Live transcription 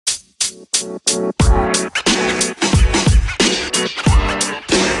Well,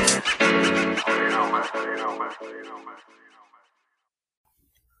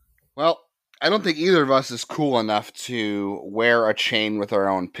 I don't think either of us is cool enough to wear a chain with our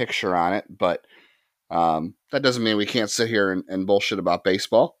own picture on it, but that doesn't mean we can't sit here and bullshit about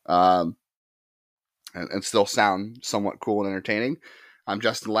baseball and still sound somewhat cool and entertaining. I'm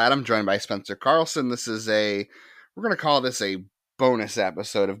Justin Latham, joined by Spencer Carlson. We're going to call this a bonus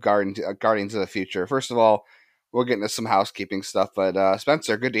episode of Guardians of the Future. First of all, we'll get into some housekeeping stuff, but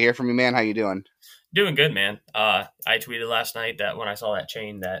Spencer, good to hear from you, man. How you doing? Doing good, man. I tweeted last night that when I saw that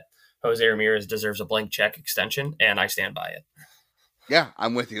chain that Jose Ramirez deserves a blank check extension, and I stand by it. Yeah,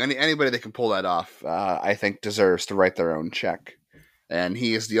 I'm with you. Anybody that can pull that off, I think deserves to write their own check. And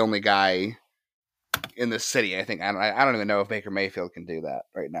he is the only guy in the city. I think I don't even know if Baker Mayfield can do that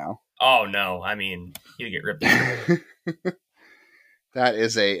right now. Oh no, I mean he'd get ripped. That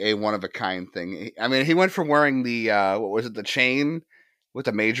is a one of a kind thing. I mean, he went from wearing the the chain with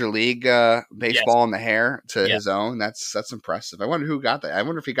the Major League baseball in the hair to his own. That's impressive. I wonder who got that. I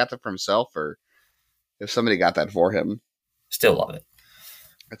wonder if he got that for himself or if somebody got that for him. Still love it.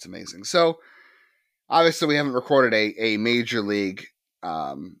 That's amazing. So obviously we haven't recorded a Major League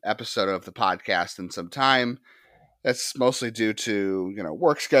episode of the podcast in some time. That's mostly due to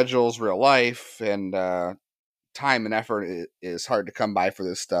work schedules, real life, and time and effort is hard to come by for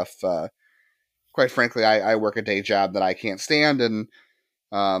this stuff. Quite frankly, I work a day job that I can't stand, and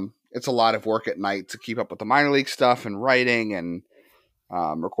it's a lot of work at night to keep up with the minor league stuff and writing and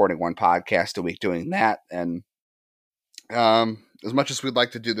recording one podcast a week doing that. And as much as we'd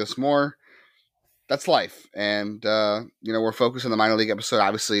like to do this more, that's life. And, we're focused on the minor league episode.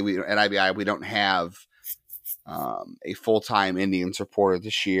 Obviously, at IBI, we don't have a full-time Indians reporter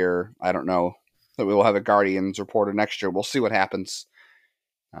this year. I don't know that we will have a Guardians reporter next year. We'll see what happens.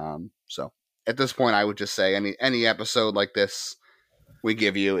 So at this point, I would just say any episode like this we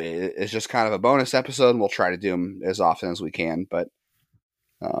give you is just kind of a bonus episode, and we'll try to do them as often as we can. But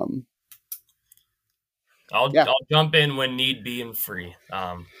I'll jump in when need be and free.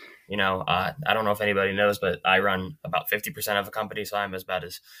 I don't know if anybody knows, but I run about 50% of a company, so I'm about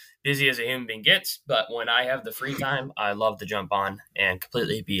as busy as a human being gets. But when I have the free time, I love to jump on and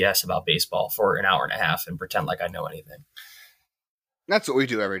completely BS about baseball for an hour and a half and pretend like I know anything. That's what we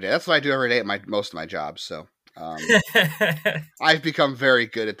do every day. That's what I do every day at most of my jobs. So I've become very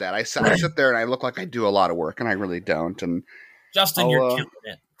good at that. I sit there and I look like I do a lot of work, and I really don't. And Justin, you're killing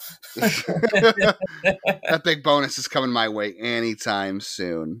it. That big bonus is coming my way anytime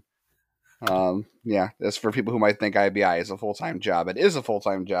soon. That's for people who might think IBI is a full-time job. It is a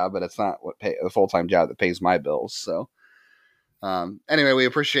full-time job, but it's not a full-time job that pays my bills. So anyway, we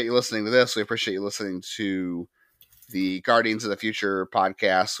appreciate you listening to this. We appreciate you listening to the Guardians of the Future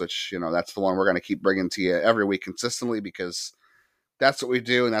podcast, which, that's the one we're going to keep bringing to you every week consistently, because that's what we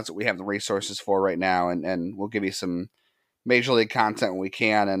do, and that's what we have the resources for right now. And we'll give you some Major League content when we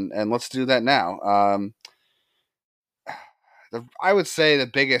can, and let's do that now. I would say the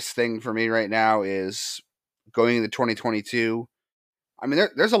biggest thing for me right now is going into 2022. I mean,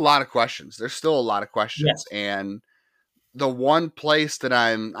 there's a lot of questions. There's still a lot of questions. Yes. And the one place that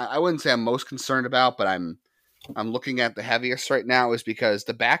I wouldn't say I'm most concerned about, but I'm looking at the heaviest right now, is because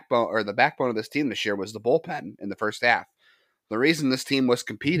the backbone of this team this year was the bullpen in the first half. The reason this team was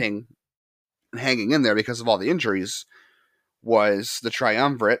competing and hanging in there because of all the injuries was the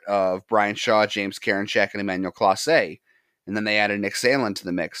triumvirate of Brian Shaw, James Karinchak, and Emmanuel Clase. And then they added Nick Sandlin to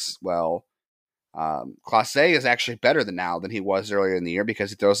the mix. Well, Clase is actually better now than he was earlier in the year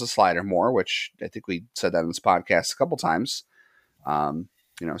because he throws the slider more, which I think we said that in this podcast a couple times.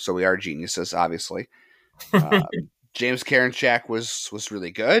 So we are geniuses, obviously. James Karinchak was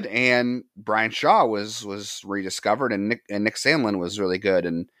really good, and Brian Shaw was rediscovered, and Nick Sandlin was really good.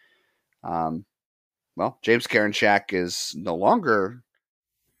 And James Karinchak is no longer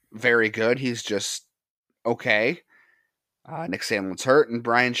very good. He's just okay. Nick Sandlin's hurt, and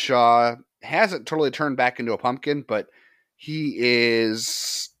Brian Shaw hasn't totally turned back into a pumpkin, but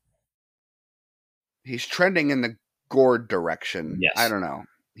he's trending in the Gord direction. Yes. I don't know.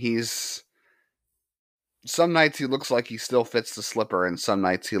 Some nights he looks like he still fits the slipper, and some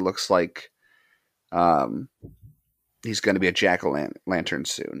nights he looks like he's going to be a jack-o'-lantern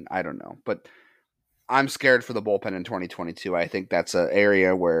soon. I don't know. But I'm scared for the bullpen in 2022. I think that's an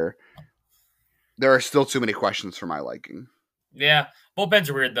area where there are still too many questions for my liking. Yeah, bullpens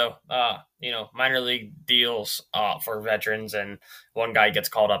are weird, though. Minor league deals for veterans, and one guy gets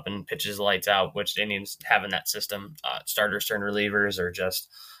called up and pitches lights out, which the Indians have in that system. Starters turn relievers, or just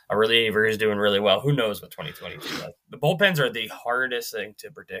a reliever is doing really well. Who knows what 2022 does? The bullpens are the hardest thing to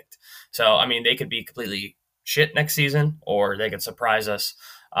predict. So, I mean, they could be completely shit next season, or they could surprise us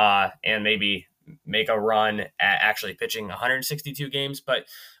and maybe make a run at actually pitching 162 games. But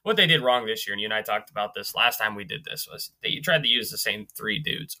what they did wrong this year, and you and I talked about this last time we did this, was they tried to use the same 3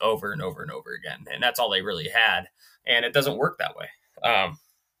 dudes over and over and over again. And that's all they really had. And it doesn't work that way.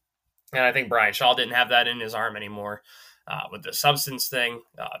 And I think Brian Shaw didn't have that in his arm anymore with the substance thing.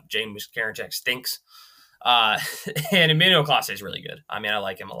 James Karinchak stinks. And Emmanuel Clase is really good. I mean, I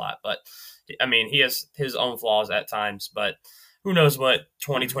like him a lot. But, I mean, he has his own flaws at times. But who knows what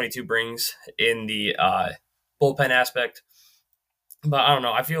 2022 brings in the bullpen aspect. But I don't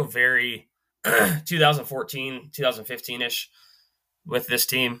know. I feel very 2014, 2015-ish with this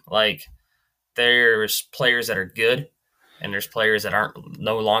team. Like, there's players that are good, and there's players that aren't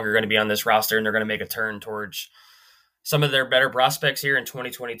no longer going to be on this roster, and they're going to make a turn towards some of their better prospects here in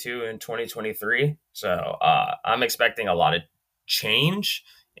 2022 and 2023. So I'm expecting a lot of change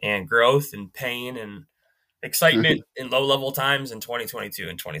and growth and pain and excitement in low-level times in 2022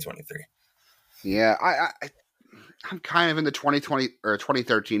 and 2023. Yeah, I'm kind of in the 2020 or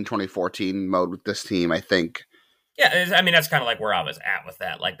 2013, 2014 mode with this team, I think. Yeah, I mean, that's kind of like where I was at with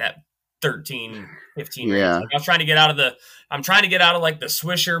that, like that 13, 15 range. Yeah. Like I was trying to get out of like the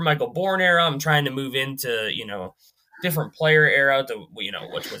Swisher, Michael Bourne era. I'm trying to move into, different player era to,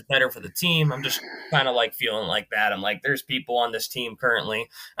 which was better for the team. I'm just kind of like feeling like that. I'm like, there's people on this team currently.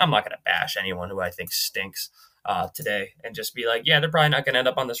 I'm not going to bash anyone who I think stinks today and just be like, yeah, they're probably not going to end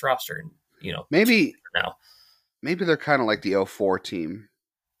up on this roster. And, maybe now. they're kind of like the 04 team.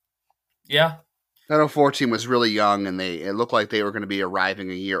 Yeah. That 04 team was really young, and it looked like they were going to be arriving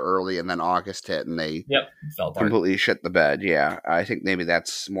a year early, and then August hit, and they fell apart. Completely shit the bed. Yeah, I think maybe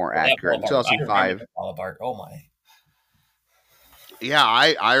that's more accurate. 2005. Oh my. Yeah,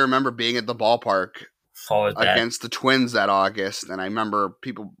 I remember being at the ballpark against the Twins that August, and I remember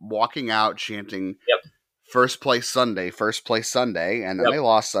people walking out chanting first place Sunday, and then they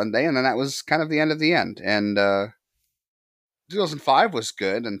lost Sunday, and then that was kind of the end of the end. And 2005 was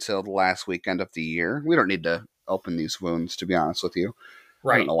good until the last weekend of the year. We don't need to open these wounds, to be honest with you.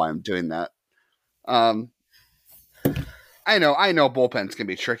 Right. I don't know why I'm doing that. I know bullpens can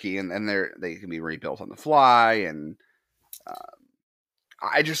be tricky, and they can be rebuilt on the fly, and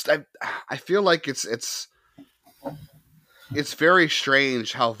I feel like it's very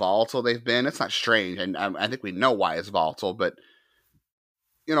strange how volatile they've been. It's not strange, and I think we know why it's volatile, but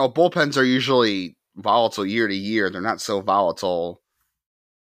bullpens are usually volatile year to year. They're not so volatile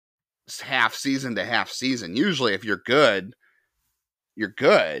half season to half season. Usually if you're good,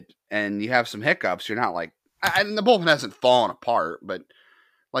 and you have some hiccups, you're not like, and the bullpen hasn't fallen apart, but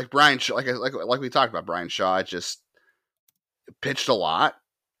like Brian Shaw, like we talked about, Brian Shaw just pitched a lot,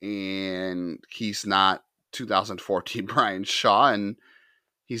 and he's not 2014 Brian Shaw, and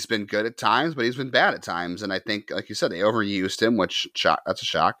he's been good at times, but he's been bad at times. And I think, like you said, they overused him, which that's a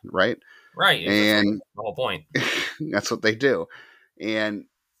shock, right? Right. And the whole point. That's what they do. And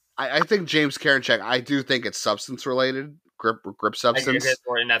I think James Karinchak, I do think it's substance related, grip substance.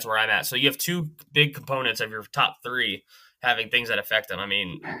 And that's where I'm at. So you have 2 big components of your top 3 having things that affect them. I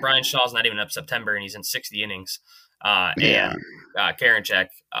mean, Brian Shaw's not even up September, and he's in 60 innings. And Karinchak,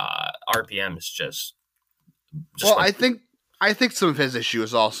 RPM is just well, I think some of his issue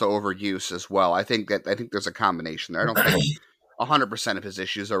is also overuse as well. I think there's a combination there. I don't think 100% of his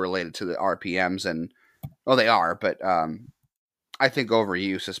issues are related to the RPMs, and they are, but I think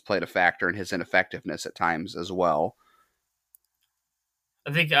overuse has played a factor in his ineffectiveness at times as well.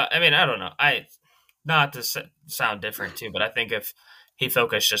 I think, I don't know. Not to sound different too, but I think if he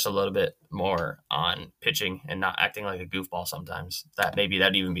focused just a little bit more on pitching and not acting like a goofball sometimes, that maybe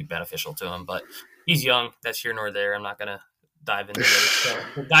that'd even be beneficial to him. But he's young. That's here nor there. I'm not going to dive into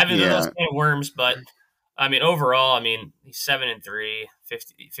those kind of worms, but I mean, overall, he's 7-3,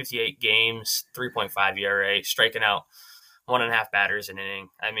 58 games, 3.5 ERA, striking out 1.5 batters an inning.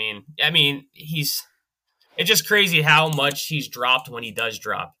 I mean, it's just crazy how much he's dropped when he does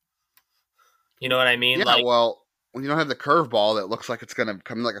drop. You know what I mean? Yeah, well, when you don't have the curveball that looks like it's going to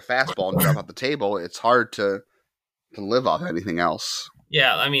come like a fastball and drop off the table, it's hard to live off anything else.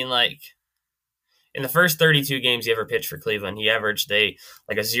 Yeah, I mean, like, in the first 32 games he ever pitched for Cleveland, he averaged a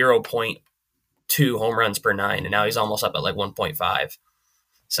 0.2 home runs per 9, and now he's almost up at 1.5.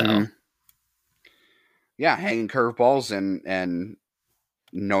 So, yeah, hanging curveballs and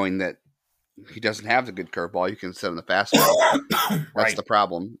knowing that he doesn't have the good curveball, you can sit on the fastball. That's the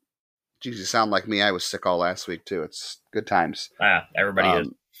problem. Geez, you sound like me. I was sick all last week too. It's good times. Everybody is.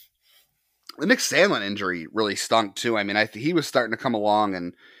 The Nick Sandlin injury really stunk too. I mean, he was starting to come along,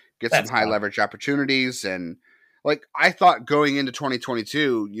 and get some high leverage opportunities. And like I thought going into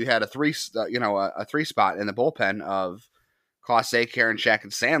 2022, you had a three spot in the bullpen of Clase, Karinchak,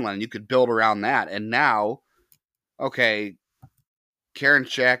 and Sandlin, and you could build around that. And now, okay,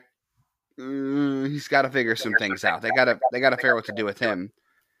 Karinchak, he's got to figure some things out. They got to figure out what to do with him.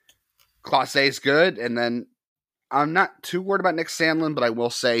 Clase's good, and then I'm not too worried about Nick Sandlin, but I will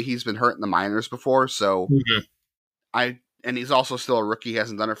say he's been hurt in the minors before, so and he's also still a rookie. He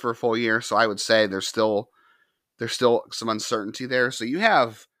hasn't done it for a full year, so I would say there's still some uncertainty there. So you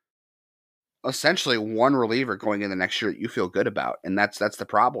have essentially one reliever going in the next year that you feel good about, and that's the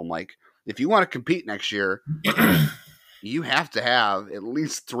problem. Like if you want to compete next year, you have to have at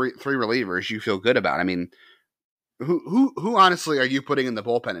least three relievers you feel good about. I mean, who honestly are you putting in the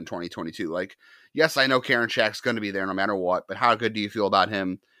bullpen in 2022? Like, yes, I know Karinchak's going to be there no matter what, but how good do you feel about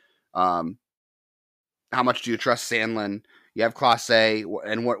him? How much do you trust Sandlin? You have Clase,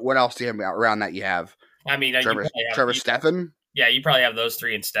 and what else do you have around that? You have, I mean, Trevor Stephan. Yeah, you probably have those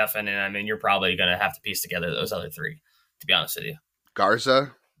three and Stephan, and I mean, you're probably going to have to piece together those other three, to be honest with you.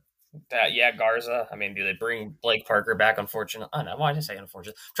 Garza. Garza. I mean, do they bring Blake Parker back? Unfortunately, oh no, why did I say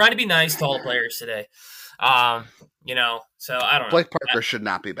unfortunate? Trying to be nice to all the players today. So I don't know. Blake Parker should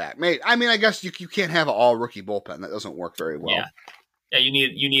not be back, mate. I mean, I guess you can't have an all rookie bullpen. That doesn't work very well. Yeah. You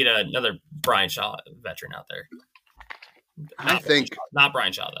need another Brian Shaw veteran out there. Not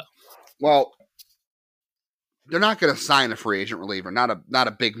Brian Shaw though. Well, they're not going to sign a free agent reliever, not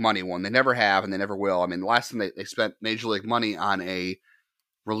a big money one. They never have, and they never will. I mean, the last time they spent major league money on a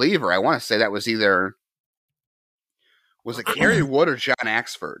reliever, I want to say that was was it Kerry Wood or John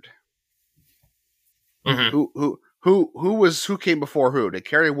Axford? Mm-hmm. Who came before who? Did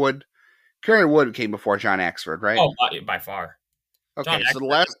Kerry Wood came before John Axford, right? Oh, by far. Okay, John so the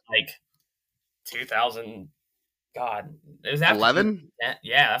last 2000. God, it was after 11.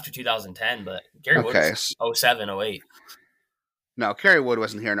 Yeah, after 2010, but Kerry Wood was 07, 08. No, Kerry Wood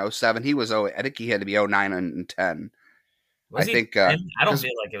wasn't here in 07. He was I think he had to be 09 and 10. I think I don't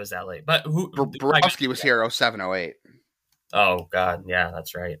feel like it was that late. But Borowski was here 07, 08. Oh God, yeah,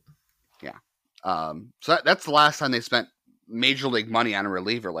 that's right. Yeah. So that's the last time they spent major league money on a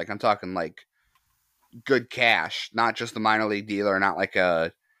reliever. Like I'm talking like good cash, not just the minor league dealer, not like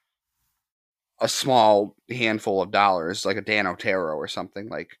a small handful of dollars, like a Dan Otero or something.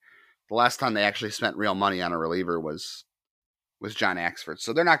 Like the last time they actually spent real money on a reliever was John Axford.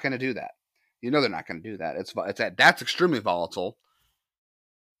 So they're not going to do that. You know they're not going to do that. That's extremely volatile.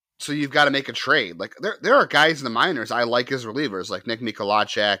 So you've got to make a trade. Like there are guys in the minors I like as relievers, like Nick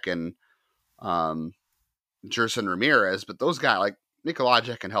Mikolajchak and Jerson Ramirez. But those guys, like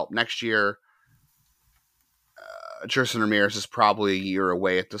Mikolajchak, can help next year. Jerson Ramirez is probably a year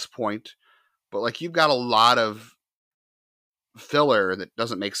away at this point. But like you've got a lot of filler that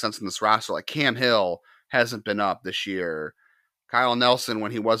doesn't make sense in this roster. Like Cam Hill hasn't been up this year. Kyle Nelson,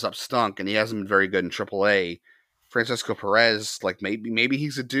 when he was up, stunk, and he hasn't been very good in AAA. Francisco Perez, like maybe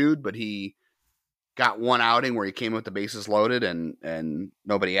he's a dude, but he got one outing where he came with the bases loaded and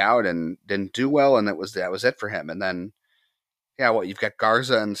nobody out and didn't do well, and that was it for him. And then you've got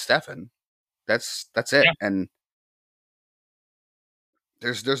Garza and Stephan. That's it. Yeah. And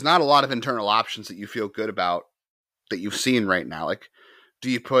there's not a lot of internal options that you feel good about that you've seen right now. Like, do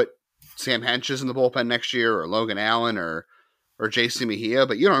you put Sam Hentges in the bullpen next year, or Logan Allen, or JC Mejia?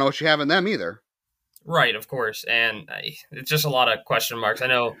 But you don't know what you have in them either. Right, of course. And it's just a lot of question marks. I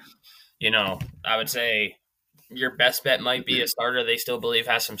know, I would say your best bet might be a starter they still believe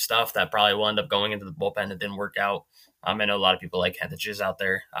has some stuff that probably will end up going into the bullpen that didn't work out. I know a lot of people like Hentges out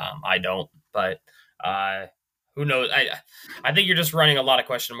there. I don't, but who knows? I think you're just running a lot of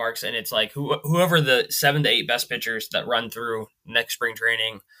question marks, and it's like whoever the 7 to 8 best pitchers that run through next spring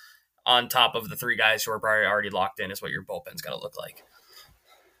training on top of the 3 guys who are probably already locked in is what your bullpen's got to look like.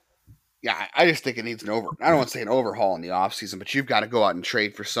 Yeah, I just think it needs I don't want to say an overhaul in the offseason, but you've got to go out and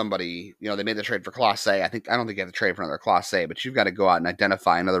trade for somebody. They made the trade for Clase. I don't think you have to trade for another Clase, but you've got to go out and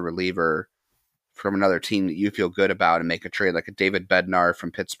identify another reliever from another team that you feel good about and make a trade, like a David Bednar from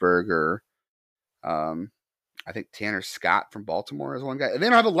Pittsburgh, or I think Tanner Scott from Baltimore is one guy. And they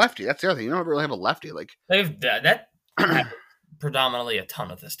don't have a lefty. That's the other thing. You don't really have a lefty. Like they've that predominantly a ton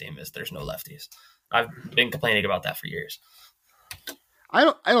of this team is there's no lefties. I've been complaining about that for years.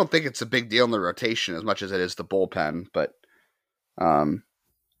 I don't think it's a big deal in the rotation as much as it is the bullpen, but I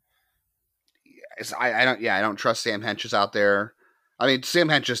don't trust Sam Hentges out there. I mean, Sam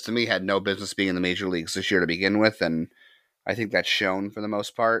Hentges to me had no business being in the major leagues this year to begin with, and I think that's shown for the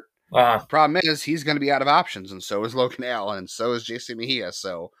most part. Problem is he's going to be out of options, and so is Logan Allen, and so is JC Mejia.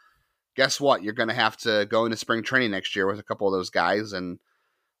 So guess what? You're going to have to go into spring training next year with a couple of those guys, and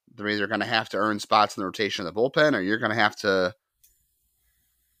they're either going to have to earn spots in the rotation of the bullpen, or you're going to have to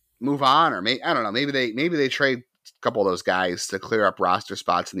move on, or I don't know. Maybe they trade a couple of those guys to clear up roster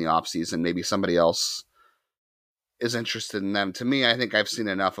spots in the offseason. Maybe somebody else is interested in them. To me, I think I've seen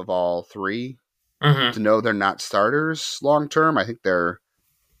enough of all three to know they're not starters long term. I think they're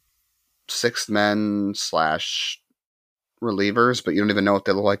sixth men / relievers, but you don't even know what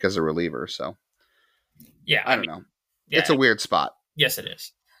they look like as a reliever. So, yeah, I don't know. Yeah, it's a weird spot. Yes, it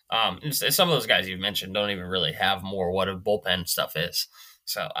is. Some of those guys you've mentioned don't even really have more what a bullpen stuff is.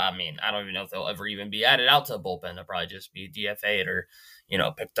 So, I mean, I don't even know if they'll ever even be added out to a bullpen. They'll probably just be DFA'd or,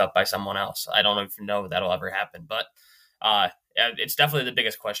 picked up by someone else. I don't even know if that'll ever happen. But it's definitely the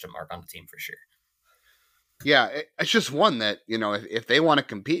biggest question mark on the team for sure. Yeah, it's just one that, if they want to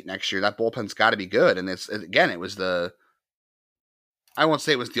compete next year, that bullpen's got to be good. And it was I won't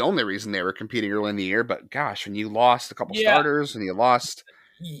say it was the only reason they were competing early in the year, but gosh, when you lost a couple starters and you lost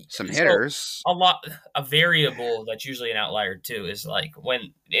some hitters. A variable that's usually an outlier too is like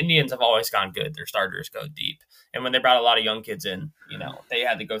when Indians have always gone good, their starters go deep. And when they brought a lot of young kids in, they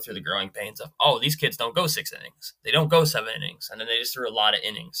had to go through the growing pains of, these kids don't go 6 innings. They don't go 7 innings. And then they just threw a lot of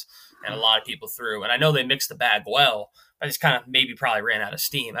innings and a lot of people threw. And I know they mixed the bag well, but just kind of probably ran out of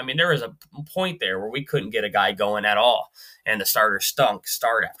steam. I mean, there was a point there where we couldn't get a guy going at all. And the starters stunk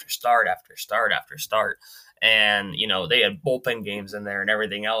start after start after start after start. And, they had bullpen games in there and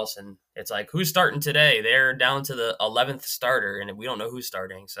everything else. And it's like, who's starting today? They're down to the 11th starter, and we don't know who's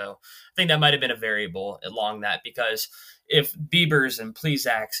starting. So I think that might have been a variable along that, because if Biebers and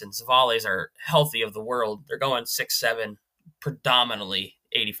Plezaks and Zavales are healthy of the world, they're going 6-7 predominantly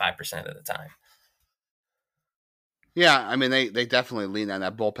 85% of the time. Yeah, I mean, they definitely leaned on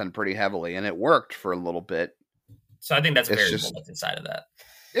that bullpen pretty heavily, and it worked for a little bit. So I think that's a variable that's inside of that.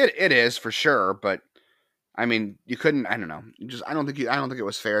 It is for sure, but I mean, you couldn't. I don't know. I don't think it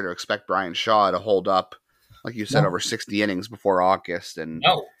was fair to expect Brian Shaw to hold up, like you said, over 60 innings before August, and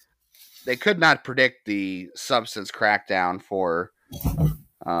they could not predict the substance crackdown for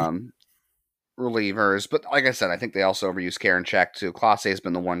relievers. But like I said, I think they also overused Karinchak too. Clase has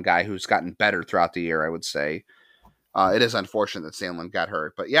been the one guy who's gotten better throughout the year, I would say. It is unfortunate that Sandlin got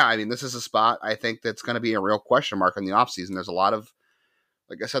hurt, but yeah, I mean, this is a spot I think that's going to be a real question mark in the offseason. There's a lot of,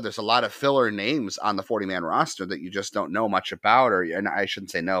 like I said, there's a lot of filler names on the 40-man roster that you just don't know much about, and I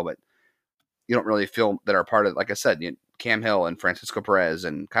shouldn't say no, but you don't really feel that are part of, like I said, Cam Hill and Francisco Perez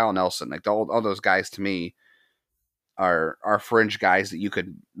and Kyle Nelson, like all those guys to me are fringe guys that you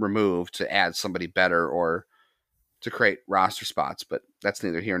could remove to add somebody better or to create roster spots, but that's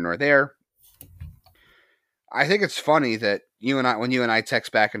neither here nor there. I think it's funny that when you and I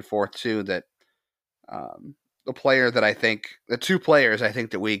text back and forth too, that the 2 players I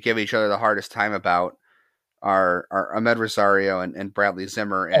think that we give each other the hardest time about are Amed Rosario and Bradley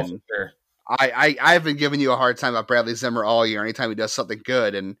Zimmer. And sure. I've been giving you a hard time about Bradley Zimmer all year, anytime he does something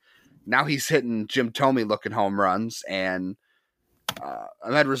good. And now he's hitting Jim Thome looking home runs. And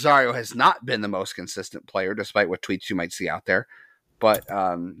Amed Rosario has not been the most consistent player, despite what tweets you might see out there. But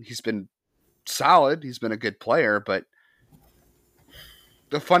he's been solid. He's been a good player. But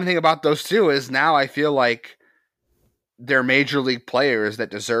the funny thing about those two is now I feel like they're major league players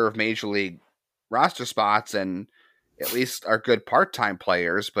that deserve major league roster spots and at least are good part-time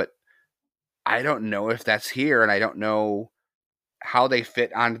players, but I don't know if that's here, and I don't know how they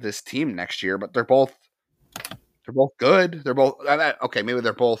fit onto this team next year, but they're both good. They're both okay, maybe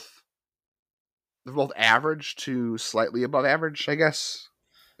they're both average to slightly above average, I guess.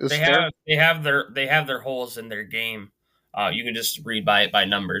 They have their holes in their game. You can just read by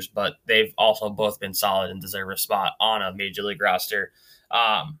numbers, but they've also both been solid and deserve a spot on a major league roster.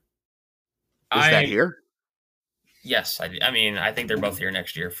 Is that here? Yes, I mean, I think they're both here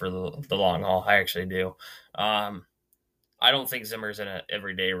next year for the long haul. I actually do. I don't think Zimmer's in an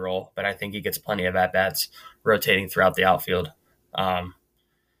everyday role, but I think he gets plenty of at-bats rotating throughout the outfield.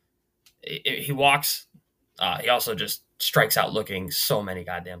 He walks. He also just strikes out looking so many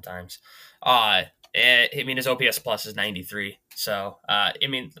goddamn times. I mean, his OPS plus is 93. So, I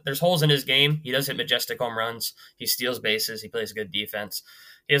mean, there's holes in his game. He does hit majestic home runs. He steals bases. He plays good defense.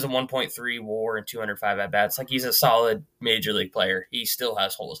 He has a 1.3 WAR and 205 at-bats. Like, he's a solid major league player. He still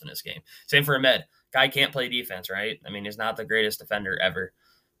has holes in his game. Same for Amed. Guy can't play defense, right? I mean, he's not the greatest defender ever.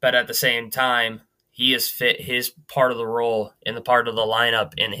 But at the same time, he has fit his part of the role in the part of the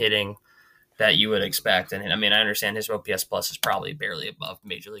lineup in hitting that you would expect. And, I mean, I understand his OPS plus is probably barely above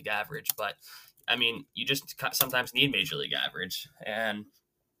major league average, but I mean, you just sometimes need major league average. And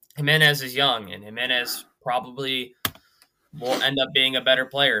Jimenez is young, and Jimenez probably will end up being a better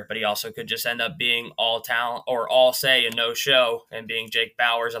player, but he also could just end up being all talent or all say and no show and being Jake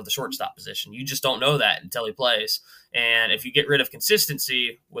Bauers of the shortstop position. You just don't know that until he plays. And if you get rid of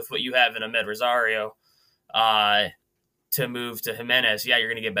consistency with what you have in Amed Rosario, to move to Jimenez, yeah, you're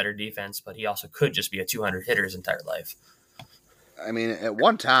going to get better defense, but he also could just be a 200 hitter his entire life. I mean, at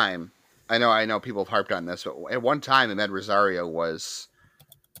one time, I know people have harped on this, but at one time, Amed Rosario was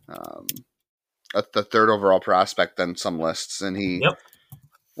the third overall prospect on some lists, and he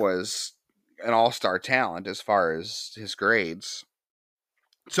was an all-star talent as far as his grades.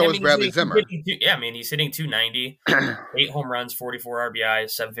 So is Bradley Zimmer. He's hitting 290, 8 home runs, 44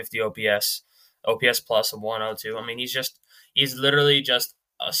 RBIs, 750 OPS plus of 102. I mean, he's literally just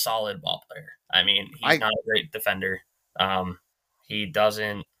a solid ball player. I mean, he's not a great defender.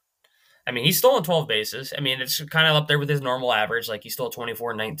 He's stolen 12 bases. I mean, it's kind of up there with his normal average. Like, he stole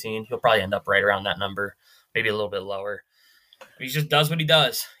 24 and 19. He'll probably end up right around that number, maybe a little bit lower. He just does what he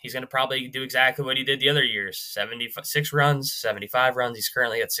does. He's going to probably do exactly what he did the other years. 76 runs, 75 runs. He's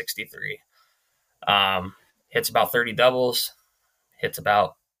currently at 63. Hits about 30 doubles. Hits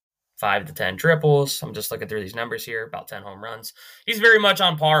about 5 to 10 triples. I'm just looking through these numbers here. About 10 home runs. He's very much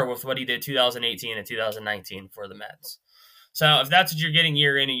on par with what he did 2018 and 2019 for the Mets. So if that's what you're getting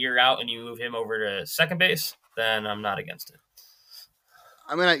year in and year out and you move him over to second base, then I'm not against it.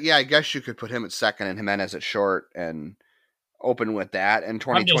 I mean, I guess you could put him at second and Jimenez at short and open with that in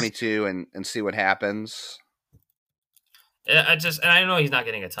 2022 and see what happens. I know he's not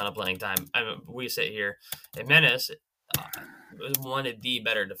getting a ton of playing time. We sit here. Jimenez was one of the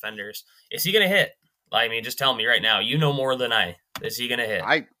better defenders. Is he going to hit? I mean, just tell me right now. You know more than I. Is he going to hit?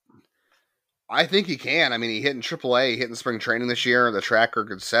 I think he can. I mean, he hit in AAA. He hit in spring training this year. The track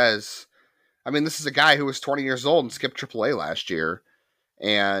record says. I mean, this is a guy who was 20 years old and skipped AAA last year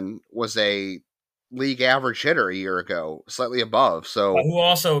and was a league average hitter a year ago, slightly above. So who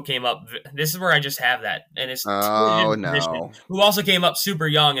also came up? This is where I just have that, and it's no. Who also came up super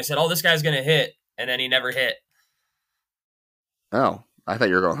young and said, "Oh, this guy's going to hit," and then he never hit. Oh, I thought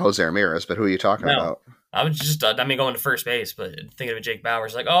you were going Jose Ramirez, but who are you talking about? I was just, going to first base, but thinking of Jake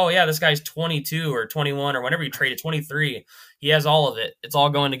Bauers, like, oh yeah, this guy's 22 or 21 or whenever you trade at 23, he has all of it. It's all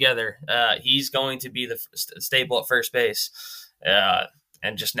going together. He's going to be the staple at first base,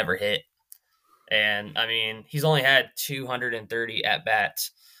 and just never hit. And I mean, he's only had 230 at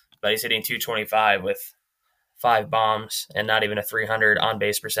bats, but he's hitting 225 with 5 bombs and not even a 300 on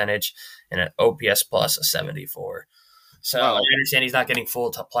base percentage and an OPS plus a 74. So I understand he's not getting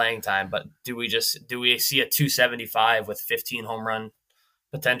full playing time, but do we see a 275 with 15 home run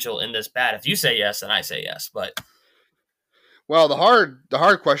potential in this bat? If you say yes, then I say yes. But the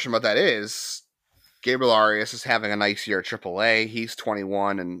hard question about that is Gabriel Arias is having a nice year at AAA. He's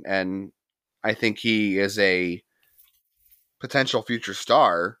 21, and I think he is a potential future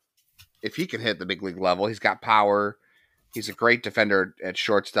star if he can hit the big league level. He's got power. He's a great defender at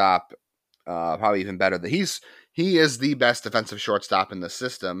shortstop. Probably even better. He is the best defensive shortstop in the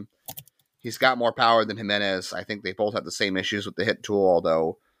system. He's got more power than Jimenez. I think they both have the same issues with the hit tool,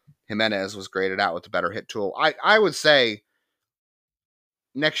 although Jimenez was graded out with the better hit tool. I would say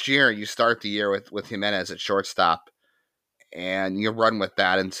next year you start the year with Jimenez at shortstop, and you run with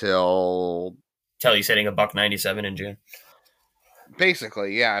that until he's hitting $197 in June.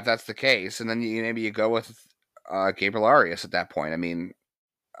 Basically, yeah, if that's the case. And then maybe you go with Gabriel Arias at that point. I mean,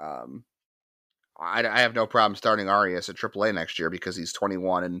 I have no problem starting Arias at AAA next year because he's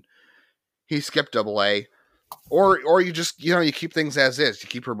 21 and he skipped AA. Or you just, you keep things as is. You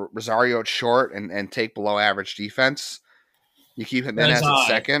keep Rosario at short and take below average defense. You keep Jimenez at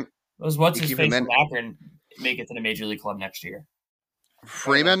second. What's his face from Akron make it to the Major League Club next year?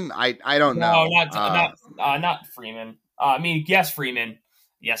 Freeman? I don't know. No, not Freeman. Yes, Freeman.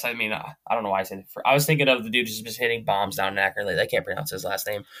 Yes, I don't know why I said it. I was thinking of the dude who's just hitting bombs down in Akron. I can't pronounce his last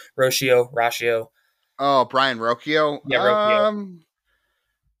name. Rocchio. Oh, Brian Rocchio? Yeah, Rocchio.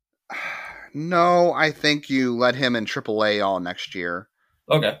 No, I think you let him in AAA all next year.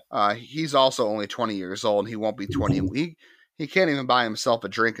 Okay. He's also only 20 years old. He won't be 20. He can't even buy himself a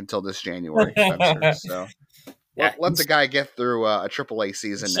drink until this January, Spencer. So let the guy get through a AAA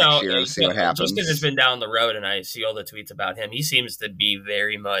season next year and see what happens. Just because it's been down the road and I see all the tweets about him, he seems to be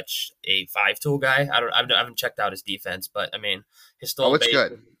very much a 5-tool guy. I haven't checked out his defense, but I mean, his stolen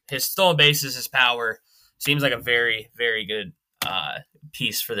bases, his power seems like a very, very good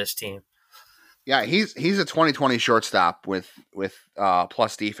piece for this team. Yeah, he's a 2020 shortstop with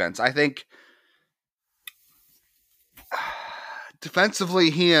plus defense. I think defensively,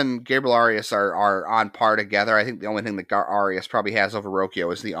 he and Gabriel Arias are on par together. I think the only thing that Arias probably has over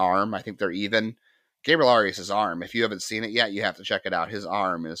Rocchio is the arm. I think they're even Gabriel Arias' arm, if you haven't seen it yet, you have to check it out. His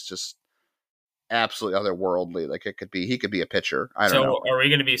arm is just absolutely otherworldly. Like he could be a pitcher. I don't know. So are we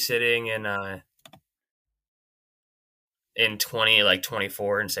going to be sitting in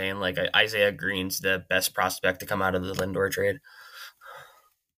 24 and saying like Isaiah Green's the best prospect to come out of the Lindor trade?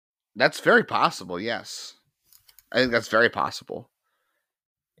 That's very possible. Yes, I think that's very possible.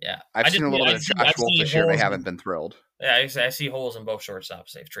 Yeah, I've seen a little bit of Josh Wolf this year. They haven't been thrilled. Yeah, I see holes in both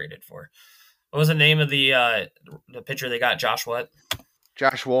shortstops they've traded for. What was the name of the pitcher they got? Josh what?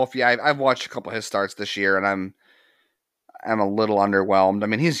 Josh Wolf. Yeah, I've watched a couple of his starts this year, and I'm a little underwhelmed. I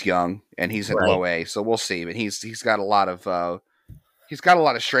mean, he's young and he's in low A, so we'll see. But he's got a lot of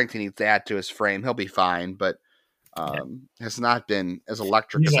strength he needs to add to his frame. He'll be fine, but has not been as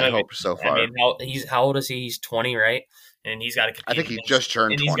electric as I hoped so far. I mean, how old is he? He's 20, right? And he's got to compete. I think he just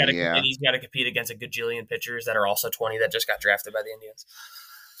turned 20, yeah. And he's got to compete against a gajillion pitchers that are also 20 that just got drafted by the Indians.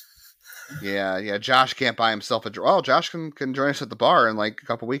 Yeah. Josh can't buy himself a... Well, Josh can join us at the bar in like a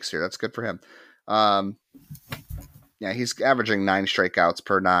couple weeks here. That's good for him. Yeah, he's averaging 9 strikeouts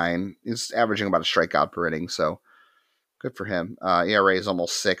per 9. He's averaging about a strikeout per inning, so good for him. ERA is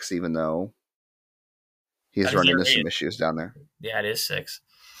almost 6, even though he's running into some issues down there. Yeah, it is 6.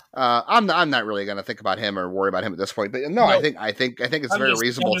 I'm not really going to think about him or worry about him at this point. But no, I think it's very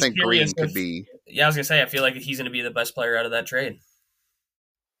reasonable to think Green could be. Yeah, I was going to say, I feel like he's going to be the best player out of that trade.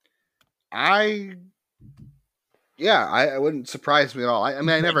 I wouldn't surprise me at all. I mean,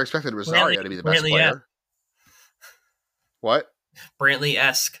 I never expected Rosario to be the best player. Yeah. What?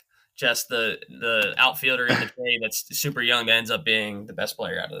 Brantley-esque, just the outfielder in the trade that's super young that ends up being the best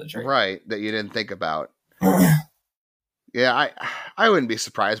player out of the trade. Right, that you didn't think about. Yeah, I wouldn't be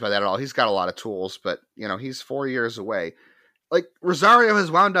surprised by that at all. He's got a lot of tools, but he's 4 years away. Like Rosario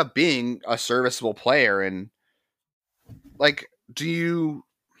has wound up being a serviceable player, and like,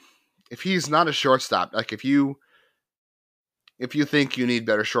 if he's not a shortstop, like if you think you need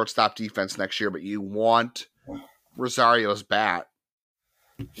better shortstop defense next year, but you want Rosario's bat,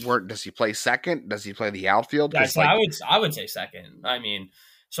 where does he play second? Does he play the outfield? Yeah, so I would say second. I mean.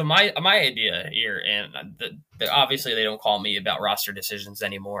 So my idea here, and obviously they don't call me about roster decisions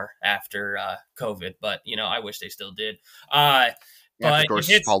anymore after COVID, but I wish they still did. But of course,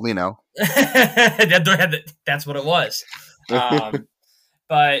 Paulino. That's what it was.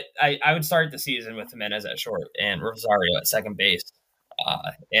 But I would start the season with Jimenez at short and Rosario at second base,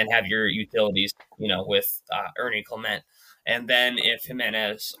 and have your utilities, with Ernie Clement, and then if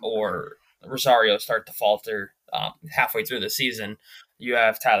Jimenez or Rosario start to falter halfway through the season, you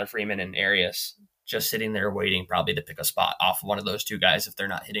have Tyler Freeman and Arias just sitting there waiting probably to pick a spot off one of those two guys if they're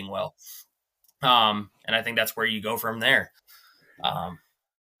not hitting well. And I think that's where you go from there.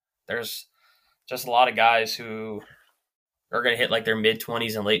 There's just a lot of guys who are going to hit like their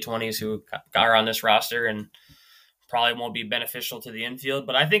mid-20s and late 20s who are on this roster and probably won't be beneficial to the infield.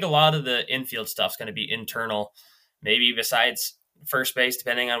 But I think a lot of the infield stuff is going to be internal, maybe besides first base,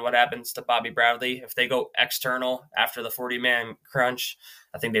 depending on what happens to Bobby Bradley. If they go external after the 40-man crunch,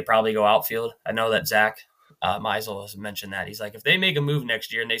 I think they probably go outfield. I know that Zach Meisel has mentioned that. He's like, if they make a move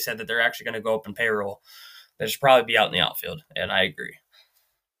next year and they said that they're actually going to go up in payroll, they should probably be out in the outfield, and I agree.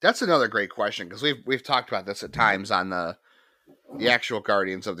 That's another great question, because we've talked about this at times on the actual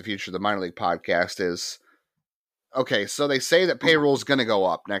Guardians of the Future, the minor league podcast. Is okay, so they say that payroll is going to go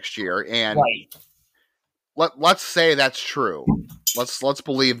up next year, and right. Let's say that's true. Let's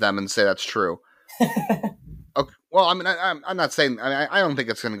believe them and say that's true. Okay. Well, I mean, I'm not saying. I don't think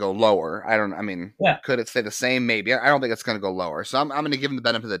it's going to go lower. Could it stay the same? Maybe. I don't think it's going to go lower. So I'm going to give them the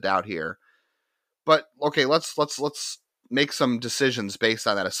benefit of the doubt here. But okay, let's make some decisions based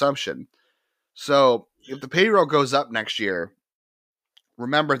on that assumption. So if the payroll goes up next year,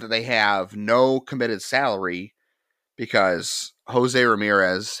 remember that they have no committed salary because Jose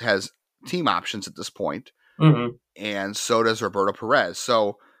Ramirez has team options at this point. Mm-hmm. And so does Roberto Perez.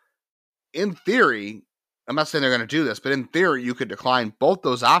 So in theory, I'm not saying they're going to do this, but in theory, you could decline both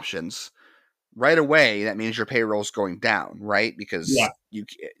those options right away. That means your payroll is going down, right? Because the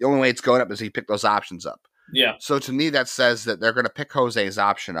only way it's going up is you pick those options up. Yeah. So to me, that says that they're going to pick Jose's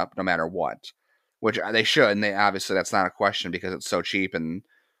option up no matter what, which they should. And obviously that's not a question because it's so cheap, and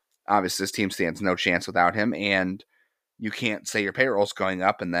obviously this team stands no chance without him. And you can't say your payroll's going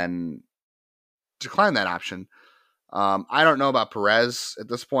up and then decline that option. I don't know about Perez at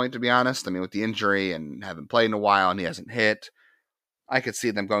this point, to be honest. I mean, with the injury and haven't played in a while and he hasn't hit, I could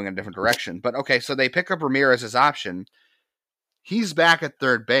see them going in a different direction. But okay, so they pick up Ramirez's option. He's back at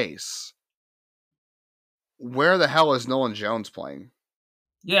third base. Where the hell is Nolan Jones playing?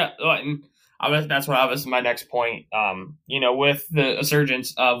 Yeah, That's what I was my next point. With the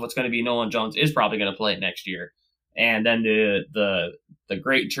resurgence of what's going to be Nolan Jones is probably going to play next year, and then the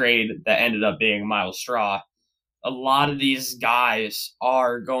great trade that ended up being Miles Straw. A lot of these guys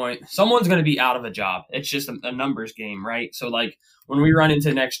someone's going to be out of a job. It's just a numbers game, right? So like when we run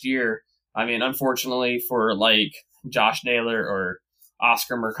into next year, I mean, unfortunately for like Josh Naylor or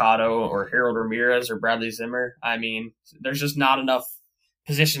Oscar Mercado or Harold Ramirez or Bradley Zimmer, I mean, there's just not enough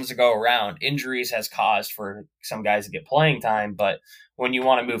positions to go around. Injuries has caused for some guys to get playing time, but when you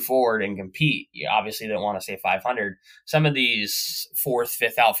want to move forward and compete, you obviously don't want to say 500. Some of these fourth,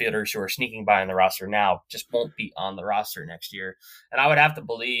 fifth outfielders who are sneaking by on the roster now just won't be on the roster next year. And I would have to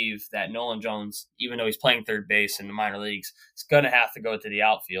believe that Nolan Jones, even though he's playing third base in the minor leagues, is going to have to go to the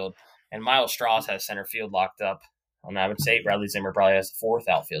outfield. And Miles Strauss has center field locked up. And I would say Bradley Zimmer probably has the fourth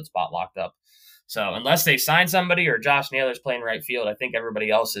outfield spot locked up. So unless they sign somebody or Josh Naylor's playing right field, I think everybody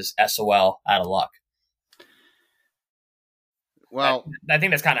else is SOL out of luck. Well, I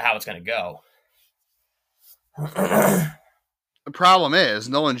think that's kind of how it's going to go. The problem is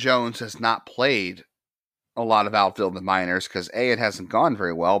Nolan Jones has not played a lot of outfield in the minors because A, it hasn't gone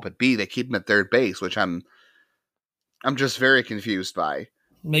very well, but B, they keep him at third base, which I'm just very confused by.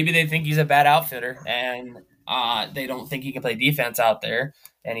 Maybe they think he's a bad outfitter and they don't think he can play defense out there,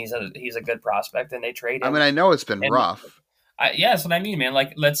 and he's a good prospect, and they trade him. I mean, I know it's been rough. Yeah, that's what I mean, man.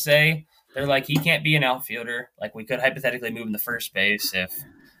 Like, let's say they're like, he can't be an outfielder. Like, we could hypothetically move him to first base if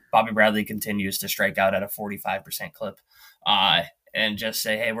Bobby Bradley continues to strike out at a 45% clip, and just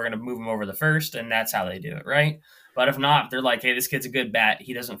say, hey, we're going to move him over the first, and that's how they do it, right? But if not, if they're like, hey, this kid's a good bat,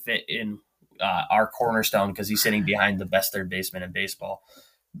 he doesn't fit in our cornerstone because he's sitting behind the best third baseman in baseball.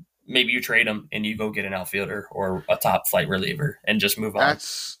 Maybe you trade him and you go get an outfielder or a top flight reliever and just move on.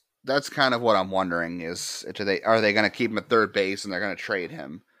 That's kind of what I'm wondering is are they going to keep him at third base and they're going to trade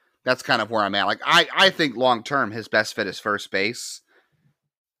him? That's kind of where I'm at. Like I think long term his best fit is first base.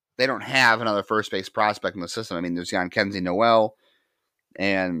 They don't have another first base prospect in the system. I mean, there's Kenzie Noel,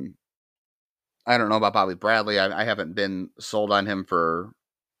 and I don't know about Bobby Bradley. I haven't been sold on him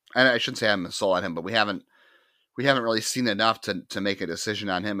I shouldn't say I haven't been sold on him, but we haven't really seen enough to make a decision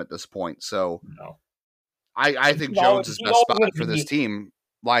on him at this point. So no. I think Jones' best spot for this team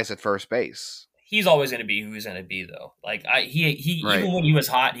lies at first base. He's always going to be who he's going to be, though. Like he right. Even when he was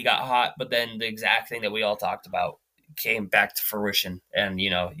hot, he got hot. But then the exact thing that we all talked about came back to fruition, and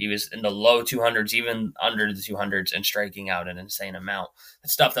he was in the low 200s, even under the 200s, and striking out an insane amount.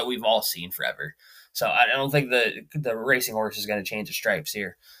 It's stuff that we've all seen forever. So I don't think the racing horse is going to change the stripes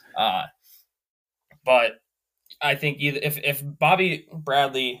here. But I think if Bobby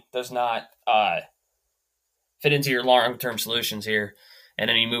Bradley does not fit into your long-term solutions here, and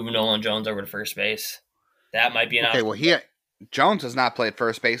then you move Nolan Jones over to first base, that might be an option. Okay, well, Jones has not played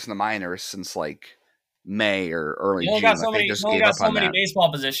first base in the minors since like May or early June. Got so many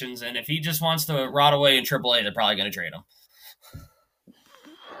baseball positions, and if he just wants to rot away in AAA, they're probably going to trade him.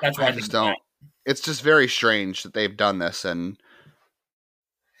 That's why I just don't. It's just very strange that they've done this, and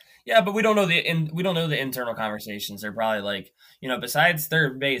yeah, but we don't know the internal conversations. They're probably like, besides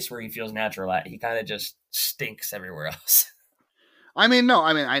third base where he feels natural at, he kind of just stinks everywhere else. I mean, no,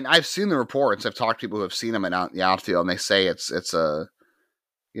 I mean, I've seen the reports. I've talked to people who have seen him in the outfield, and they say it's a,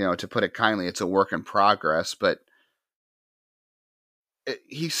 to put it kindly, it's a work in progress. But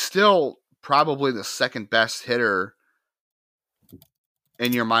he's still probably the second best hitter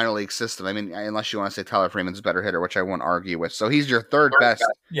in your minor league system. I mean, unless you want to say Tyler Freeman's a better hitter, which I won't argue with. So he's your third best.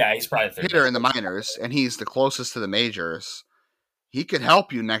 Yeah, he's probably third hitter in the minors, and he's the closest to the majors. He could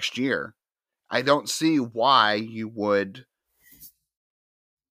help you next year. I don't see why you would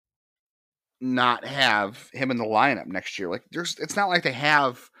not have him in the lineup next year. Like, it's not like they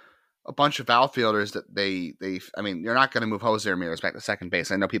have a bunch of outfielders that I mean, you're not going to move Jose Ramirez back to second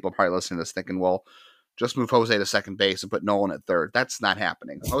base. I know people are probably listening to this thinking, well, just move Jose to second base and put Nolan at third. That's not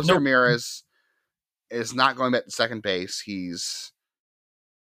happening. Jose Ramirez is not going back to second base. He's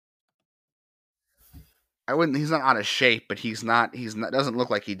not out of shape, but he's not doesn't look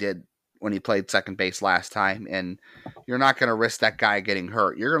like he did when he played second base last time, and you're not going to risk that guy getting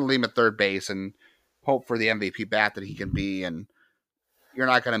hurt. You're going to leave him at third base and hope for the MVP bat that he can be, and you're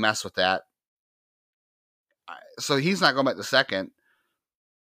not going to mess with that. So he's not going back to second.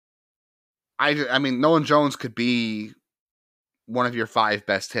 I mean, Nolan Jones could be one of your 5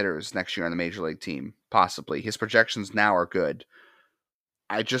 best hitters next year on the Major League team, possibly. His projections now are good.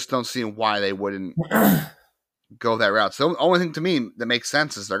 I just don't see why they wouldn't go that route. So the only thing to me that makes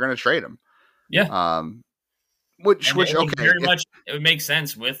sense is they're going to trade him. Yeah. Which okay. Very much, it would make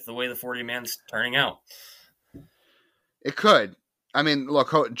sense with the way the 40-man's turning out. It could. I mean,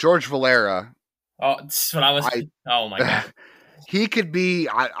 look, George Valera. Oh, that's what I was. Oh my god. He could be.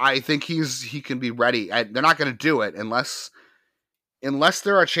 I think he can be ready. They're not going to do it unless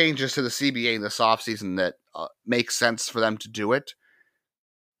there are changes to the CBA this offseason that make sense for them to do it.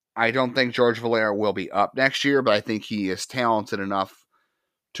 I don't think George Valera will be up next year, but I think he is talented enough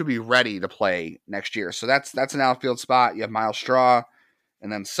to be ready to play next year. So that's an outfield spot. You have Miles Straw,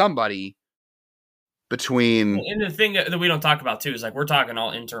 and then somebody between. And the thing that we don't talk about too is like we're talking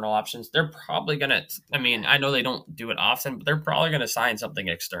all internal options. They're probably gonna. I mean, I know they don't do it often, but they're probably gonna sign something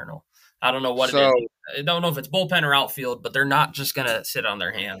external. I don't know what it is. I don't know if it's bullpen or outfield, but they're not just gonna sit on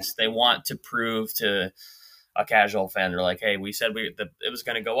their hands. They want to prove to a casual fan, they're like, hey, we said it was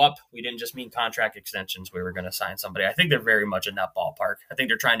going to go up. We didn't just mean contract extensions. We were going to sign somebody. I think they're very much in that ballpark. I think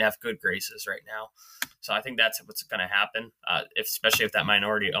they're trying to have good graces right now. So I think that's what's going to happen, especially if that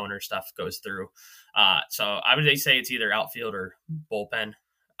minority owner stuff goes through. So I would say it's either outfield or bullpen.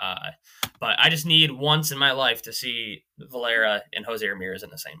 But I just need once in my life to see Valera and Jose Ramirez in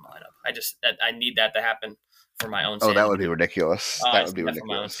the same lineup. I need that to happen for my own sanity. Oh, that would be ridiculous. That would be ridiculous. For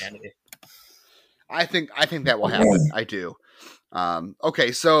my own sanity. I think that will happen. I do.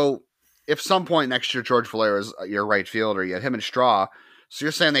 Okay, so if some point next year George Valera is your right fielder, you have him and Straw. So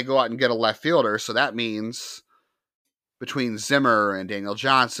you're saying they go out and get a left fielder. So that means between Zimmer and Daniel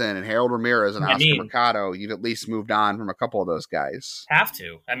Johnson and Harold Ramirez and Oscar Mercado, you've at least moved on from a couple of those guys. Have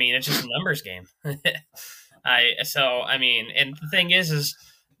to. I mean, it's just a numbers game. And the thing is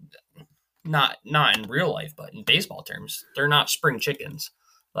not in real life, but in baseball terms, they're not spring chickens.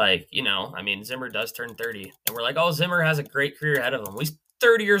 Like, Zimmer does turn 30, and we're like, oh, Zimmer has a great career ahead of him. He's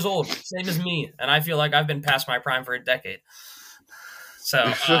 30 years old, same as me, and I feel like I've been past my prime for a decade. So,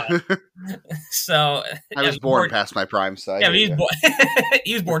 I was born past my prime, so yeah, he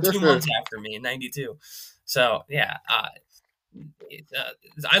was born 2 months after me in '92. So, yeah, I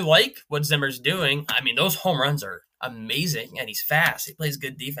like what Zimmer's doing. I mean, those home runs are amazing, and he's fast. He plays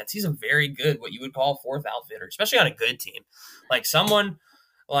good defense. He's a very good, what you would call fourth outfielder, especially on a good team. Like someone.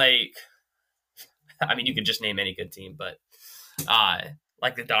 You could just name any good team, but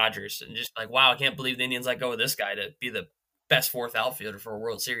like the Dodgers, and just like, wow, I can't believe the Indians let go of this guy to be the best fourth outfielder for a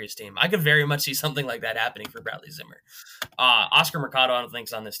World Series team. I could very much see something like that happening for Bradley Zimmer. Oscar Mercado, I don't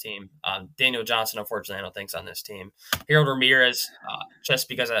think's on this team. Daniel Johnson, unfortunately, I don't think's on this team. Harold Ramirez, just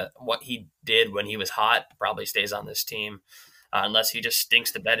because of what he did when he was hot, probably stays on this team, unless he just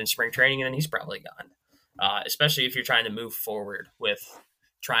stinks to bed in spring training, and then he's probably gone. Especially if you're trying to move forward with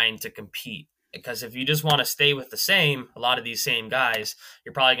trying to compete, because if you just want to stay with a lot of these same guys,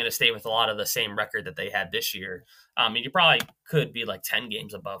 you're probably going to stay with a lot of the same record that they had this year. You probably could be like 10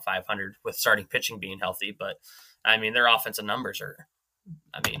 games above 500 with starting pitching being healthy, but their offensive numbers are,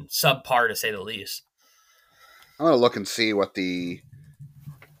 subpar to say the least. I'm going to look and see what the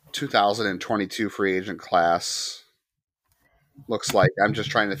 2022 free agent class looks like. I'm just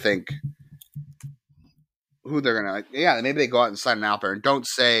trying to think who they're gonna. Yeah, maybe they go out and sign an outfielder. And don't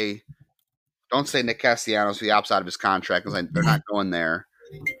say Nick Castellanos he opts out of his contract because they're not going there.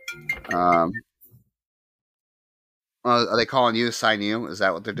 Are they calling you to sign you? Is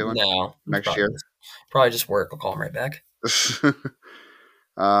that what they're doing? No, next year. Probably just work. I'll call him right back.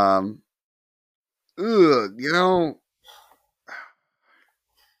 The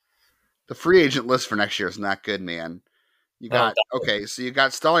free agent list for next year is not good, man. So you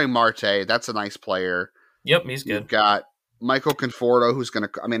got Starling Marte. That's a nice player. Yep, he's good. You've got Michael Conforto, who's going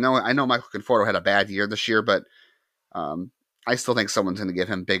to – I know Michael Conforto had a bad year this year, but I still think someone's going to give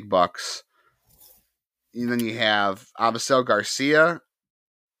him big bucks. And then you have Avisail Garcia,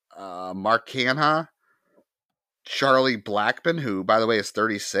 Mark Canha, Charlie Blackmon, who, by the way, is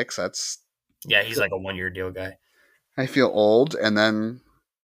 36. Yeah, he's like a one-year deal guy. I feel old. And then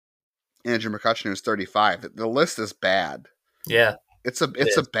Andrew McCutcheon, who's 35. The list is bad. Yeah. It's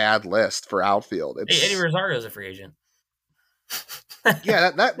a bad list for outfield. Eddie Rosario's a free agent.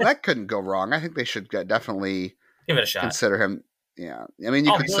 Yeah, that couldn't go wrong. I think they should definitely give it a shot. Consider him. Yeah, you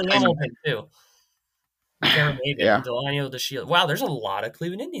could sign Hamilton too. Delano DeShields. Wow, there's a lot of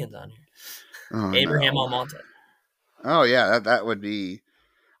Cleveland Indians on here. Oh, Abraham Almonte. Oh yeah, that would be.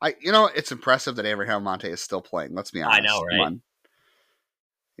 It's impressive that Abraham Almonte is still playing. Let's be honest. I know, right?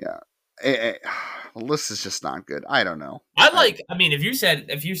 Yeah. The list is just not good. I don't know. If you said,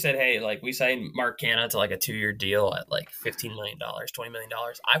 hey, like we signed Mark Canha to like a 2-year deal at like $15 million, $20 million,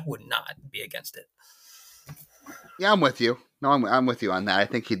 I would not be against it. Yeah, I'm with you. No, I'm with you on that. I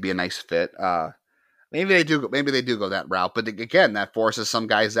think he'd be a nice fit. Maybe they do go that route, but again, that forces some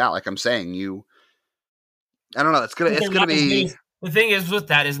guys out. Like I'm saying, I don't know. It's gonna be. The thing is with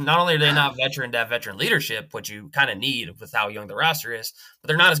that is not only are they not veteran to have veteran leadership, which you kind of need with how young the roster is, but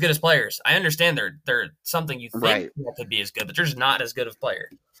they're not as good as players. I understand they're something you think Right. that could be as good, but they're just not as good of player.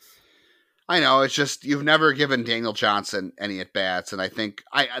 I know, it's just you've never given Daniel Johnson any at bats, and I think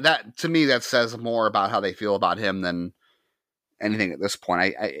that to me that says more about how they feel about him than anything at this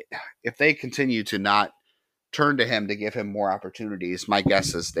point. If they continue to not turn to him to give him more opportunities, my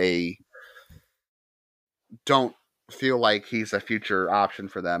guess is they don't feel like he's a future option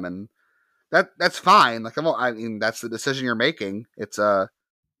for them, and that's fine. Like I mean, that's the decision you're making. It's a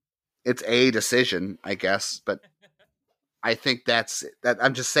decision, I guess, but I think that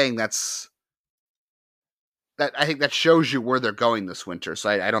I'm just saying that I think that shows you where they're going this winter. So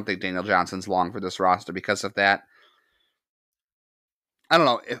I don't think Daniel Johnson's long for this roster because of that. I don't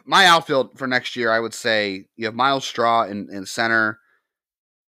know. If my outfield for next year, I would say you have Miles Straw in center.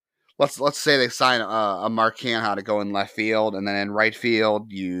 Let's say they sign a Mark Canha to go in left field, and then in right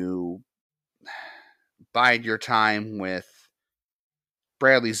field you bide your time with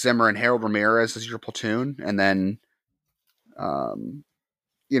Bradley Zimmer and Harold Ramirez as your platoon, and then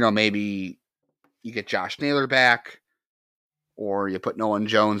maybe you get Josh Naylor back, or you put Nolan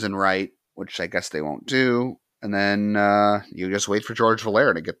Jones in right, which I guess they won't do, and then you just wait for George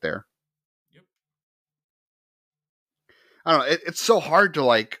Valera to get there. Yep. I don't know. It's so hard to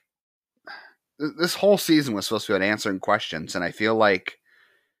like. This whole season was supposed to be about answering questions, and I feel like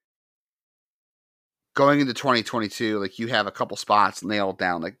going into 2022, like you have a couple spots nailed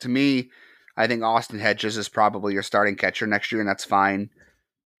down. Like to me, I think Austin Hedges is probably your starting catcher next year, and that's fine.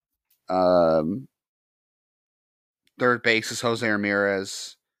 Third base is Jose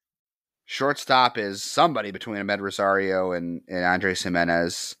Ramirez. Shortstop is somebody between Ahmed Rosario and Andres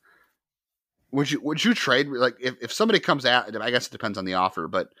Jimenez. Would you trade, like if somebody comes out? I guess it depends on the offer,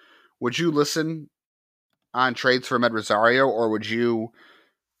 but would you listen on trades for Ahmed Rosario, or would you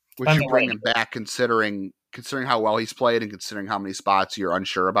bring him back considering how well he's played and considering how many spots you're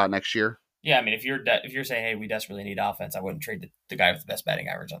unsure about next year? Yeah, I mean, if you're saying, hey, we desperately need offense, I wouldn't trade the guy with the best batting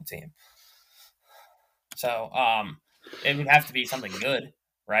average on the team. So it would have to be something good,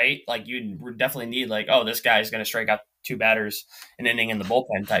 right? Like you would definitely need like, oh, this guy's going to strike out 2 batters an inning in the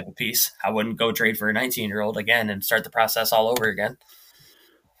bullpen type of piece. I wouldn't go trade for a 19-year-old again and start the process all over again.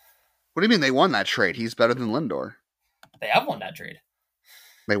 What do you mean they won that trade? He's better than Lindor. They have won that trade.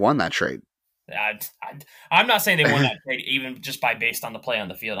 They won that trade. I'm not saying they won that trade even just based on the play on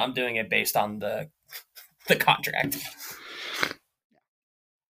the field. I'm doing it based on the contract.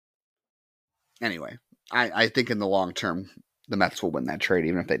 Anyway, I think in the long term, the Mets will win that trade,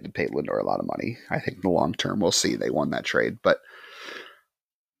 even if they did pay Lindor a lot of money. I think in the long term, we'll see they won that trade. But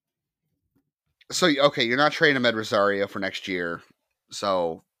so, okay, you're not trading Ahmed Rosario for next year.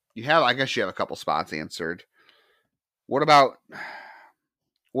 So I guess you have a couple spots answered. What about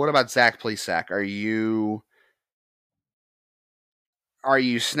Zach Plesac? Are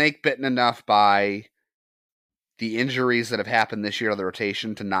you snake bitten enough by the injuries that have happened this year to the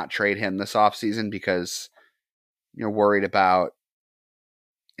rotation to not trade him this offseason because you're worried about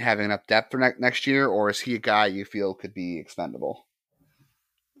having enough depth for next year, or is he a guy you feel could be expendable?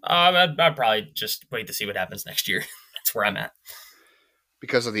 I'd probably just wait to see what happens next year. That's where I'm at.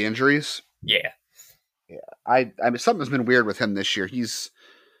 Because of the injuries? Yeah. I mean, something's been weird with him this year. He's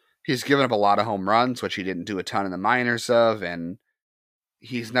given up a lot of home runs, which he didn't do a ton in the minors of, and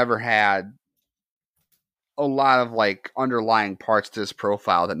he's never had a lot of like underlying parts to his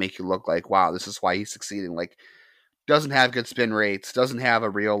profile that make you look like, wow, this is why he's succeeding. Like, doesn't have good spin rates, doesn't have a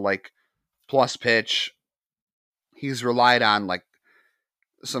real like plus pitch. He's relied on like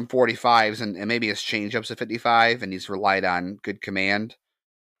some 45s and maybe his changeups at 55, and he's relied on good command.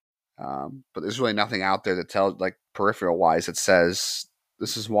 But there's really nothing out there that tells, like peripheral wise, that says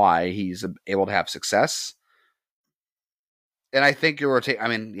this is why he's able to have success. And I think your rotation, I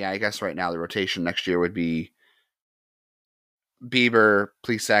mean, yeah, I guess right now the rotation next year would be Bieber,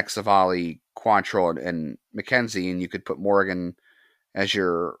 Plesac, Savali, Quantrill, and McKenzie, and you could put Morgan as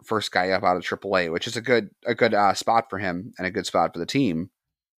your first guy up out of AAA, which is a good spot for him and a good spot for the team.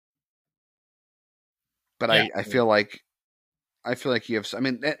 But yeah. I feel like you have. I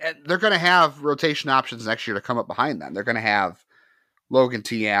mean, they're going to have rotation options next year to come up behind them. They're going to have Logan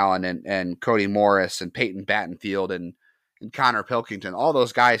T. Allen and Cody Morris and Peyton Battenfield and Connor Pilkington. All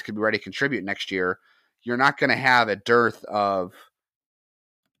those guys could be ready to contribute next year. You're not going to have a dearth of.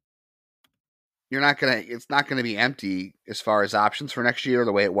 It's not going to be empty as far as options for next year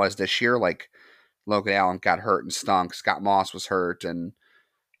the way it was this year. Like Logan Allen got hurt and stunk. Scott Moss was hurt, and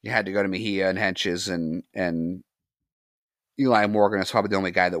you had to go to Mejia and Henches, and Eli Morgan is probably the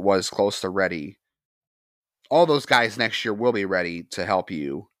only guy that was close to ready. all those guys next year will be ready to help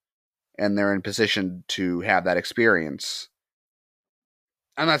you, and they're in position to have that experience.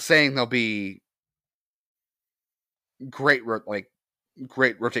 I'm not saying they'll be great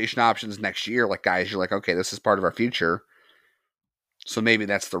rotation options next year, like guys you're like, okay, this is part of our future. So maybe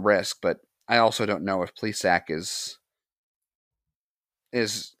that's the risk, but I also don't know if Plesac has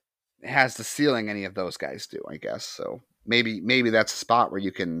the ceiling any of those guys do, I guess. So maybe that's a spot where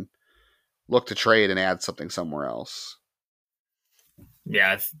you can look to trade and add something somewhere else.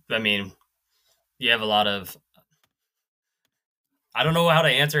 Yeah, I mean, you have a lot of. I don't know how to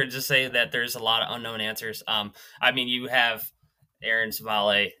answer it. Just say that there's a lot of unknown answers. I mean, you have Aaron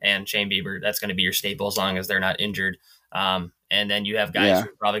Savale and Shane Bieber. That's going to be your staple as long as they're not injured. And then you have guys who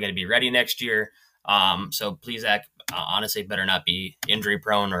are probably going to be ready next year. So Plesac, honestly, better not be injury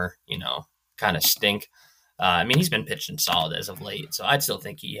prone or, kind of stink. I mean, he's been pitching solid as of late, so I'd still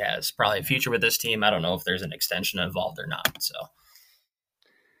think he has probably a future with this team. I don't know if there's an extension involved or not. So,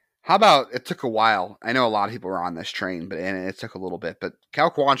 how about it took a while? I know a lot of people were on this train, and it took a little bit. But Cal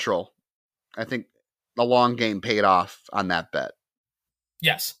Quantrill, I think the long game paid off on that bet.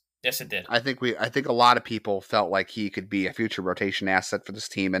 Yes, it did. I think a lot of people felt like he could be a future rotation asset for this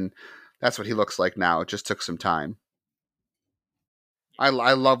team, and that's what he looks like now. It just took some time. I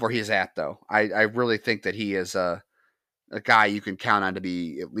love where he's at, though. I really think that he is a guy you can count on to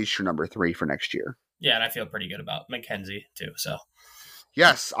be at least your number 3 for next year. Yeah, and I feel pretty good about McKenzie, too. So,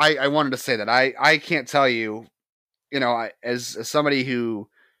 yes, I wanted to say that. I can't tell you, as somebody who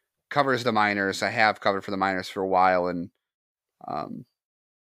covers the minors, I have covered for the minors for a while, and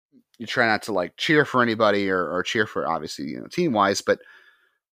you try not to cheer for anybody or cheer for, obviously, team wise, but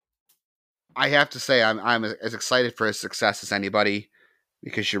I have to say I'm as excited for his success as anybody,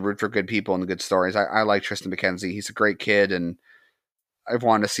 because you root for good people and good stories. I like Triston McKenzie. He's a great kid, and I've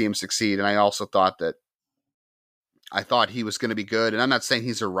wanted to see him succeed. And I also thought he was going to be good. And I'm not saying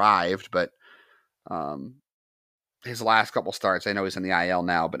he's arrived, but his last couple starts, I know he's in the IL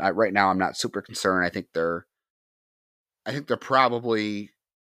now, but right now I'm not super concerned. I think they're probably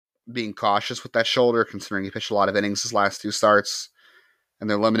being cautious with that shoulder, considering he pitched a lot of innings his last 2 starts, and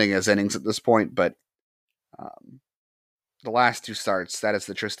they're limiting his innings at this point. But the last 2 starts, that is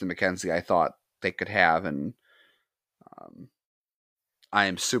the Triston McKenzie I thought they could have, and I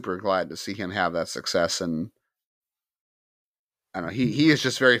am super glad to see him have that success. And I don't know, he is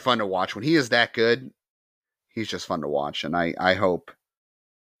just very fun to watch. When he is that good, he's just fun to watch, and I hope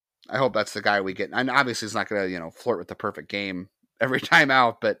that's the guy we get. And obviously, he's not going to flirt with the perfect game every time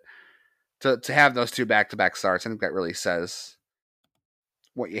out, but to have those 2 back-to-back starts, I think that really says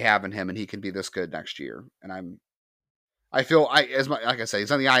what you have in him, and he can be this good next year. And like I said,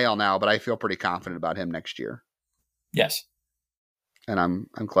 he's on the IL now, but I feel pretty confident about him next year. Yes. And I'm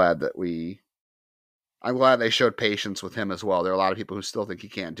glad they showed patience with him as well. There are a lot of people who still think he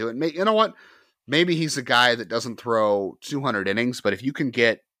can't do it. You know what? Maybe he's a guy that doesn't throw 200 innings, but if you can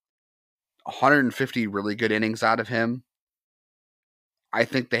get 150 really good innings out of him, I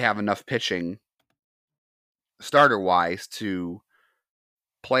think they have enough pitching starter-wise to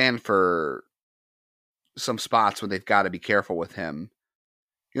plan for some spots where they've got to be careful with him.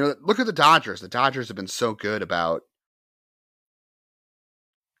 Look at the Dodgers. The Dodgers have been so good about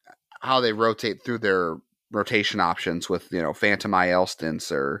how they rotate through their rotation options with, phantom IL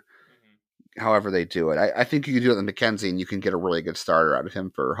stints or however they do it. I think you can do it with McKenzie, and you can get a really good starter out of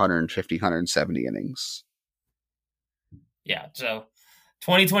him for 150, 170 innings. Yeah, so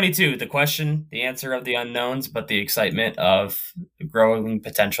 2022, the answer of the unknowns, but the excitement of the growing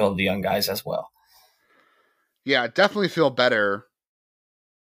potential of the young guys as well. Yeah, I definitely feel better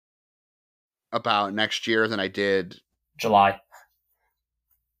about next year than I did July.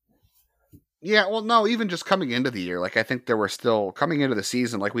 Yeah, well, no, even just coming into the year, I think there were still coming into the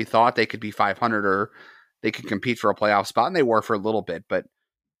season, we thought they could be 500 or they could compete for a playoff spot, and they were for a little bit. But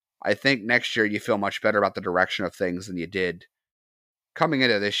I think next year you feel much better about the direction of things than you did coming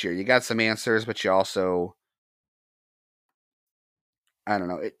into this year. You got some answers, but you also, I don't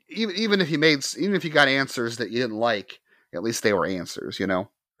know, even if you got answers that you didn't like, at least they were answers,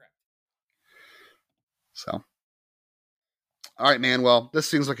 So. All right, man. Well, this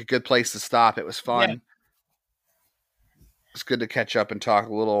seems like a good place to stop. It was fun. Yeah. It's good to catch up and talk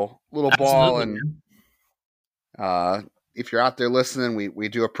a little ball. And if you're out there listening, we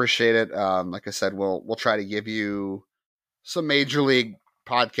do appreciate it. Like I said, we'll try to give you some major league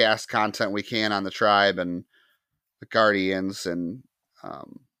podcast content we can on the Tribe and the Guardians, and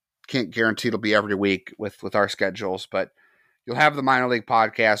can't guarantee it'll be every week with our schedules, but you'll have the minor league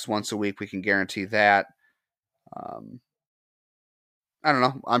podcast once a week. We can guarantee that. I don't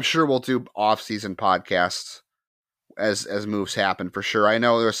know. I'm sure we'll do off-season podcasts as moves happen for sure. I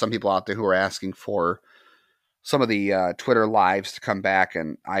know there's some people out there who are asking for some of the Twitter lives to come back,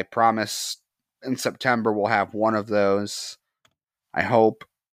 and I promise in September we'll have one of those. I hope,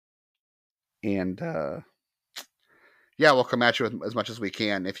 and yeah, we'll come at you with as much as we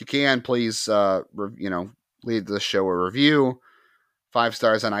can. If you can, please, leave the show a review. 5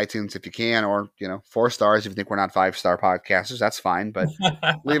 stars on iTunes if you can, or 4 stars if you think we're not 5-star podcasters. That's fine, but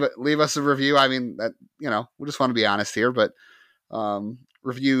leave us a review. I mean, that we just want to be honest here, but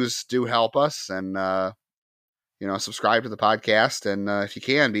reviews do help us, and subscribe to the podcast, and if you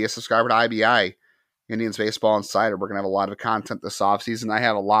can, be a subscriber to IBI, Indians Baseball Insider. We're gonna have a lot of content this offseason. I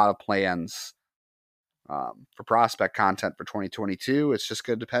have a lot of plans for prospect content for 2022. It's just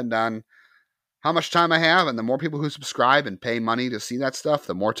gonna depend on how much time I have, and the more people who subscribe and pay money to see that stuff,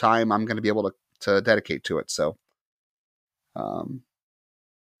 the more time I'm going to be able to dedicate to it. So,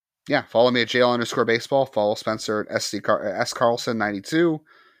 yeah, follow me at JL_baseball. Follow Spencer at S Carlson 92.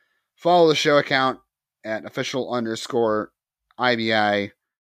 Follow the show account at official_IBI.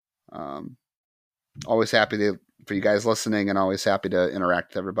 Always happy for you guys listening, and always happy to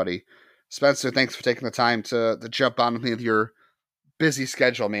interact with everybody. Spencer, thanks for taking the time to jump on with me with your busy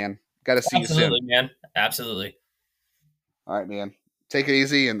schedule, man. Got to see you soon. Absolutely, man. Absolutely. All right, man. Take it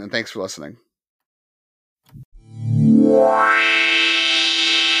easy, and thanks for listening.